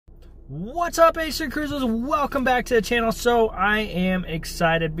What's up, H3 Cruisers? Welcome back to the channel. So I am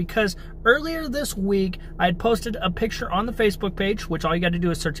excited because earlier this week I had posted a picture on the Facebook page, which all you got to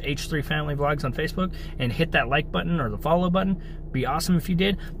do is search H3 Family Vlogs on Facebook and hit that like button or the follow button. Be awesome if you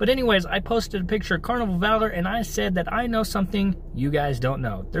did. But anyways, I posted a picture of Carnival Valor and I said that I know something you guys don't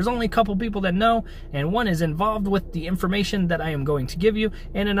know. There's only a couple people that know, and one is involved with the information that I am going to give you,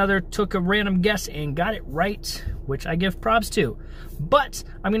 and another took a random guess and got it right, which I give props to. But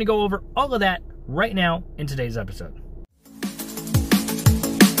I'm going to go over all of that right now in today's episode.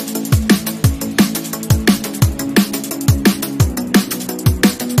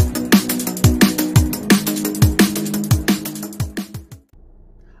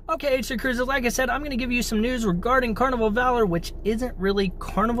 Okay, H3 Cruisers, like I said, I'm going to give you some news regarding Carnival Valor, which isn't really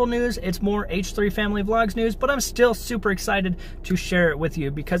Carnival news. It's more H3 Family Vlogs news, but I'm still super excited to share it with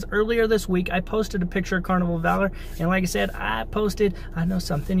you because earlier this week I posted a picture of Carnival Valor, and like I said, I know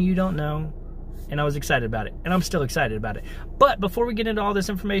something you don't know. And I was excited about it, and I'm still excited about it. But before we get into all this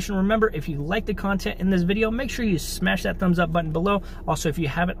information, remember, if you like the content in this video, make sure you smash that thumbs up button below. Also, if you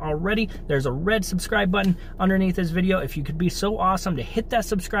haven't already, there's a red subscribe button underneath this video. If you could be so awesome to hit that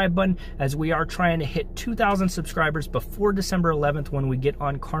subscribe button, as we are trying to hit 2,000 subscribers before December 11th when we get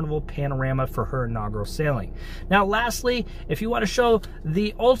on Carnival Panorama for her inaugural sailing. Now, lastly, if you want to show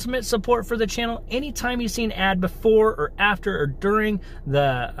the ultimate support for the channel, anytime you see an ad before or after or during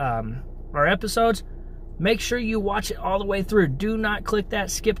the our episodes, make sure you watch it all the way through. Do not click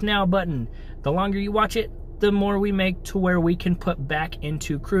that skip now button. The longer you watch it, the more we make to where we can put back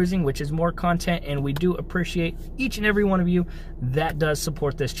into cruising, which is more content, and we do appreciate each and every one of you that does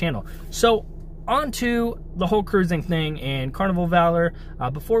support this channel. So on to the whole cruising thing and Carnival Valor.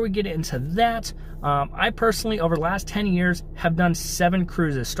 Before we get into that, I personally, over the last 10 years, have done 7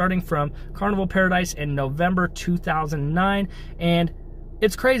 cruises, starting from Carnival Paradise in November 2009, and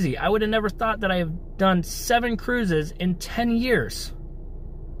it's crazy. I would have never thought that I have done 7 cruises in 10 years.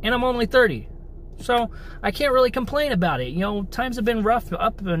 And I'm only 30. So I can't really complain about it. You know, times have been rough,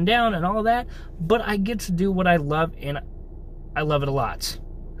 up and down and all that. But I get to do what I love, and I love it a lot.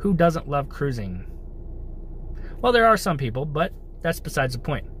 Who doesn't love cruising? Well, there are some people, but that's besides the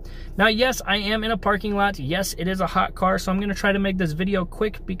point. Now, yes, I am in a parking lot. Yes, it is a hot car, so I'm going to try to make this video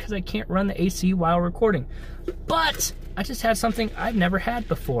quick because I can't run the AC while recording. But I just had something I've never had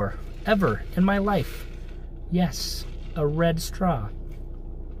before, ever in my life. Yes, a red straw.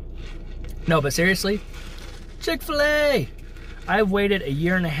 No, but seriously, Chick-fil-A! I've waited 1.5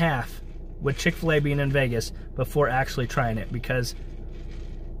 years with Chick-fil-A being in Vegas before actually trying it because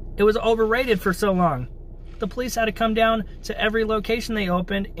it was overrated for so long. The police had to come down to every location they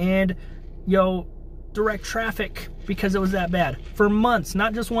opened and, direct traffic because it was that bad. For months,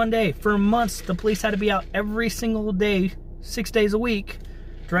 not just one day, for months, the police had to be out every single day, 6 days a week,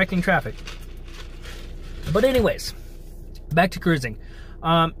 directing traffic. But anyways, back to cruising.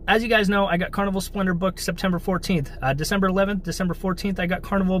 As you guys know, I got Carnival Splendor booked September 14th. December 11th, December 14th, I got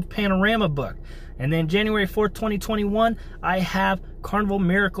Carnival Panorama booked. And then January 4th, 2021, I have Carnival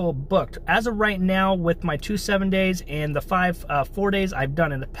Miracle booked. As of right now, with my 2 7 days and the 5 4 days I've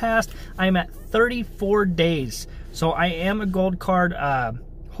done in the past, I'm at 34 days. So I am a gold card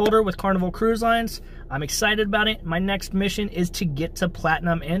holder with Carnival Cruise Lines. I'm excited about it. My next mission is to get to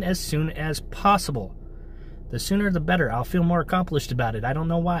Platinum, and as soon as possible. The sooner the better. I'll feel more accomplished about it. I don't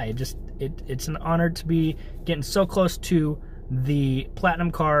know why. It's an honor to be getting so close to the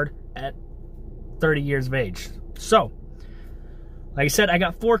Platinum card at 30 years of age. So, like I said, I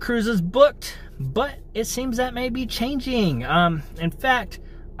got 4 cruises booked, but it seems that may be changing. In fact,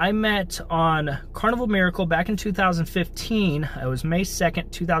 I met on Carnival Miracle back in 2015. It was May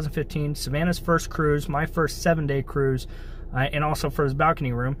 2nd, 2015. Savannah's first cruise, my first 7-day cruise, and also first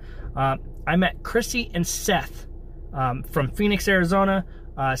balcony room. I met Chrissy and Seth from Phoenix, Arizona.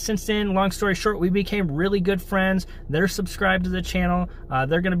 Since then, long story short, we became really good friends. They're subscribed to the channel.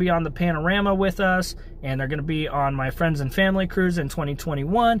 They're going to be on the Panorama with us, and they're going to be on my Friends and Family cruise in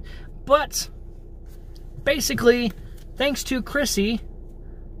 2021. But basically, thanks to Chrissy,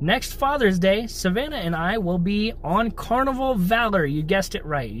 next Father's Day, Savannah and I will be on Carnival Valor. You guessed it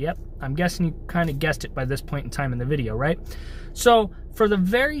right. Yep, I'm guessing you kind of guessed it by this point in time in the video, right? So, for the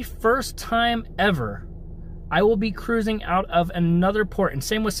very first time ever, I will be cruising out of another port, and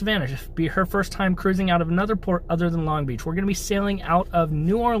same with Savannah. It'll be her first time cruising out of another port other than Long Beach. We're going to be sailing out of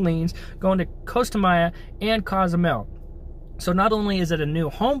New Orleans, going to Costa Maya and Cozumel. So not only is it a new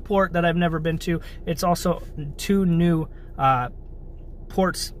home port that I've never been to, it's also 2 new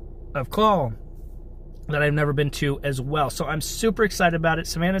ports of call that I've never been to as well. So I'm super excited about it.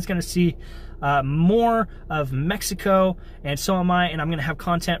 Savannah's going to see more of Mexico, and so am I, and I'm going to have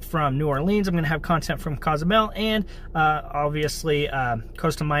content from New Orleans. I'm going to have content from Cozumel, and obviously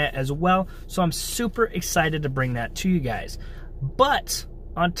Costa Maya as well. So I'm super excited to bring that to you guys. But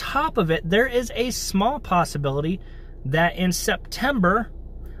on top of it, there is a small possibility that in September,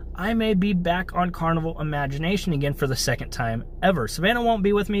 I may be back on Carnival Imagination again for the second time ever. Savannah won't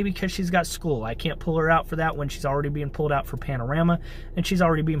be with me because she's got school. I can't pull her out for that when she's already being pulled out for Panorama, and she's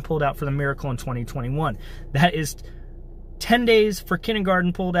already being pulled out for the Miracle in 2021. That is 10 days for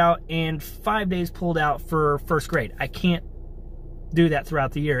kindergarten pulled out and 5 days pulled out for first grade. I can't do that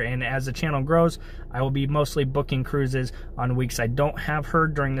throughout the year, and as the channel grows, I will be mostly booking cruises on weeks I don't have her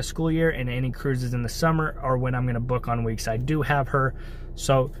during the school year, and any cruises in the summer or when I'm going to book on weeks I do have her.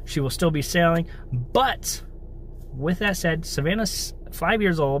 So she will still be sailing. But with that said, Savannah's 5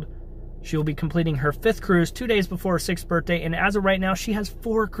 years old. She will be completing her 5th cruise 2 days before her 6th birthday, and as of right now, she has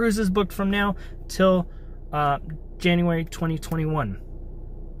 4 cruises booked from now till January 2021.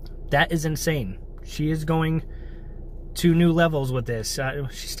 That is insane. She is going to new levels with this.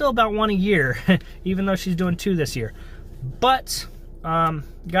 She's still about 1 a year, even though she's doing 2 this year. But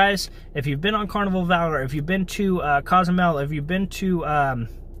guys, if you've been on Carnival Valor, if you've been to Cozumel, if you've been to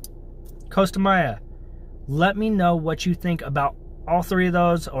Costa Maya, let me know what you think about all 3 of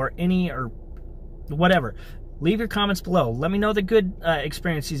those, or any, or whatever. Leave your comments below. Let me know the good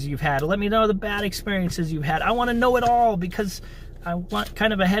experiences you've had. Let me know the bad experiences you've had. I want to know it all, because I want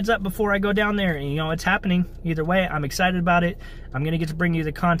kind of a heads up before I go down there. And, you know, it's happening. Either way, I'm excited about it. I'm going to get to bring you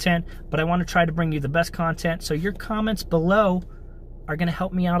the content, but I want to try to bring you the best content. So your comments below are going to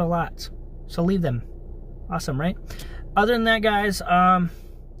help me out a lot. So leave them. Awesome, right? Other than that, guys,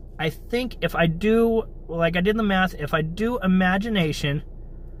 I think if I do, like I did the math, if I do Imagination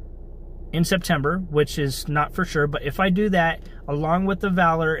in September, which is not for sure, but if I do that along with the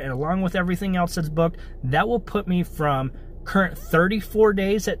Valor and along with everything else that's booked, that will put me from current 34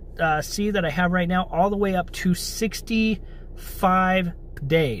 days at sea that I have right now all the way up to 65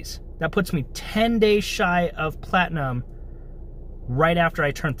 days. That puts me 10 days shy of platinum right after I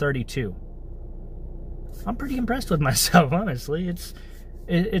turn 32. I'm pretty impressed with myself, honestly. It's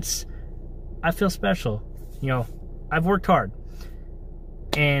I feel special. You know, I've worked hard,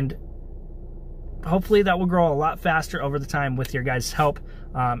 and hopefully that will grow a lot faster over the time with your guys' help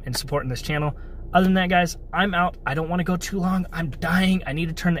and supporting this channel. Other than that, guys, I'm out. I don't want to go too long. I'm dying. I need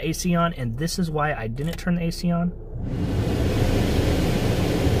to turn the AC on, and this is why I didn't turn the AC on.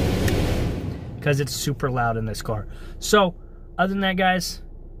 Because it's super loud in this car. So, other than that, guys,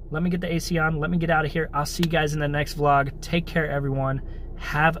 let me get the AC on. Let me get out of here. I'll see you guys in the next vlog. Take care, everyone.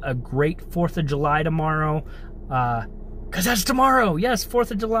 Have a great 4th of July tomorrow. Because that's tomorrow. Yes,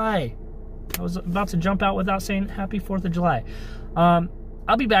 4th of July. I was about to jump out without saying happy 4th of July.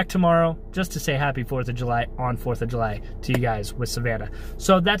 I'll be back tomorrow just to say happy 4th of July on 4th of July to you guys with Savannah.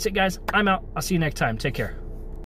 So that's it, guys. I'm out. I'll see you next time. Take care.